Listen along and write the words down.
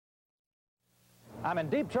I'm in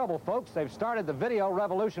deep trouble, folks. They've started the video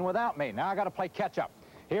revolution without me. Now I got to play catch-up.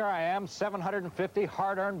 Here I am, 750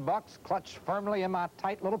 hard-earned bucks clutched firmly in my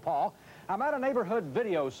tight little paw. I'm at a neighborhood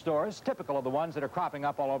video store, typical of the ones that are cropping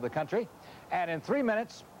up all over the country. And in 3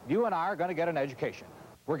 minutes, you and I are going to get an education.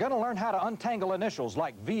 We're going to learn how to untangle initials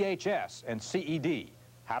like VHS and CED,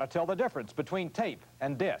 how to tell the difference between tape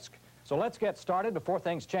and disc. So let's get started before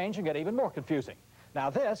things change and get even more confusing. Now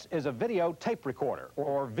this is a video tape recorder,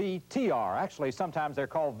 or VTR. Actually, sometimes they're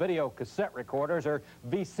called video cassette recorders, or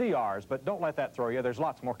VCRs, but don't let that throw you. There's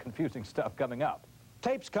lots more confusing stuff coming up.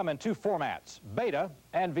 Tapes come in two formats, Beta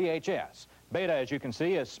and VHS. Beta, as you can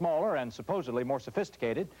see, is smaller and supposedly more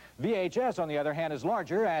sophisticated. VHS, on the other hand, is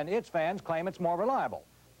larger, and its fans claim it's more reliable.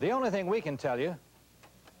 The only thing we can tell you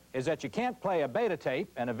is that you can't play a Beta tape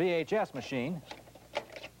in a VHS machine,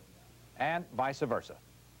 and vice versa.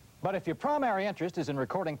 But if your primary interest is in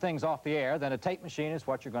recording things off the air, then a tape machine is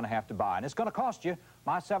what you're going to have to buy. And it's going to cost you.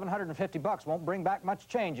 My 750 bucks won't bring back much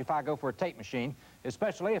change if I go for a tape machine,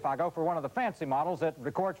 especially if I go for one of the fancy models that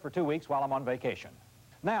records for 2 weeks while I'm on vacation.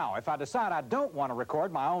 Now, if I decide I don't want to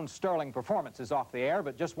record my own sterling performances off the air,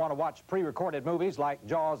 but just want to watch pre-recorded movies like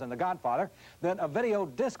Jaws and The Godfather, then a video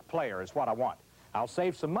disc player is what I want. I'll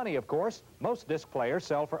save some money, of course. Most disc players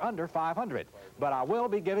sell for under $500, but I will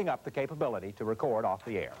be giving up the capability to record off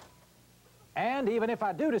the air. And even if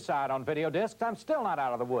I do decide on video discs, I'm still not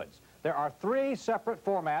out of the woods. There are 3 separate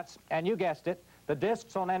formats, and you guessed it, the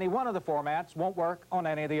discs on any one of the formats won't work on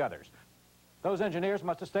any of the others. Those engineers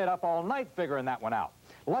must have stayed up all night figuring that one out.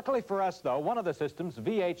 Luckily for us, though, one of the systems,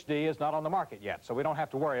 VHD, is not on the market yet, so we don't have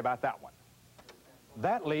to worry about that one.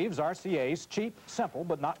 That leaves RCA's cheap, simple,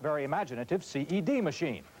 but not very imaginative CED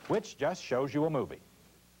machine, which just shows you a movie.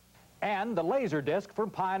 And the laser disc from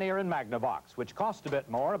Pioneer and Magnavox, which costs a bit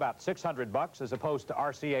more, about 600 bucks as opposed to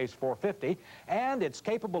RCA's 450, and it's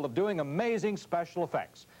capable of doing amazing special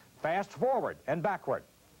effects. Fast forward and backward,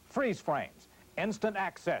 freeze frames, instant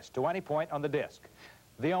access to any point on the disc.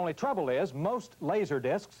 The only trouble is most laser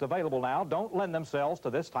discs available now don't lend themselves to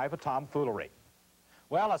this type of tomfoolery.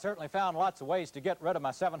 Well, I certainly found lots of ways to get rid of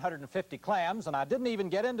my 750 clams, and I didn't even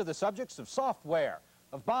get into the subjects of software,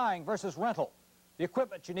 of buying versus rental, the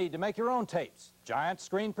equipment you need to make your own tapes, giant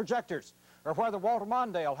screen projectors, or whether Walter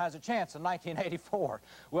Mondale has a chance in 1984.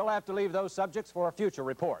 We'll have to leave those subjects for a future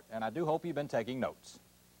report, and I do hope you've been taking notes.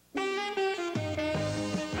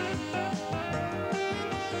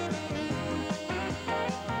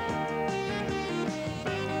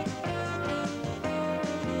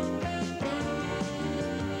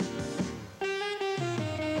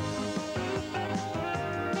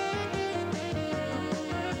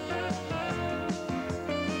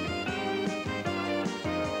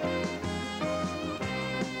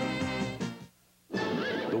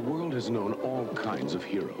 Has known all kinds of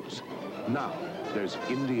heroes. Now, there's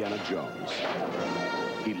Indiana Jones.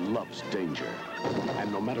 He loves danger.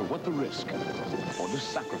 And no matter what the risk or the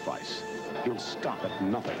sacrifice, he'll stop at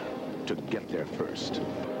nothing to get there first.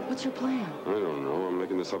 What's your plan? I don't know. I'm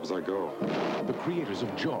making this up as I go. The creators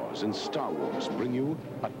of Jaws and Star Wars bring you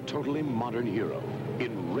a totally modern hero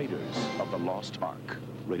in Raiders of the Lost Ark.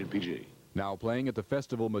 Rated PG. Now playing at the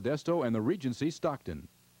Festival Modesto and the Regency Stockton.